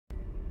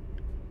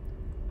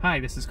Hi,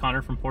 this is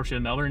Connor from Porsche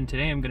of Melbourne, and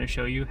today I'm going to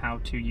show you how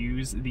to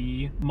use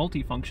the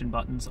multifunction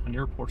buttons on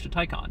your Porsche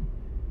Taycan.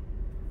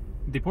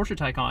 The Porsche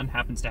Taycan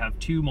happens to have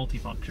two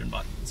multifunction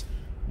buttons,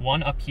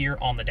 one up here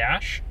on the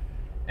dash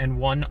and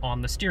one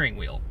on the steering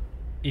wheel.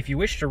 If you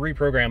wish to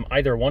reprogram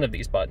either one of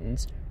these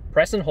buttons,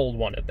 press and hold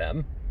one of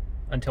them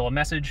until a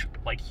message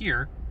like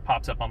here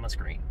pops up on the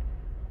screen.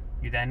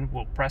 You then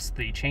will press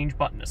the change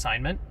button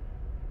assignment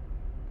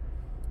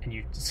and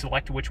you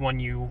select which one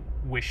you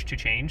wish to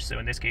change. So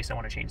in this case, I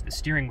want to change the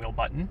steering wheel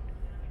button,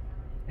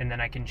 and then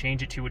I can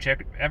change it to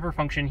whichever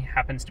function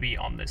happens to be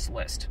on this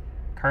list.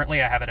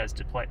 Currently, I have it as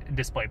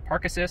display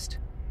park assist.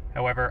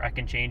 However, I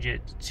can change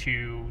it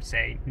to,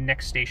 say,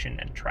 next station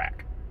and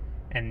track.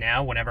 And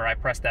now, whenever I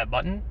press that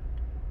button,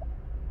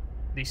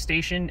 the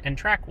station and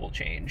track will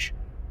change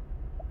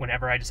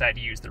whenever I decide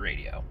to use the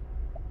radio.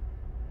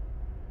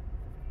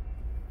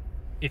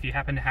 If you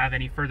happen to have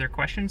any further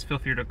questions, feel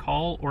free to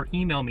call or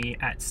email me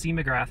at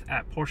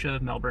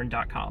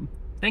cmcgrath@porscheofmelbourne.com.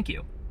 Thank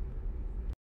you.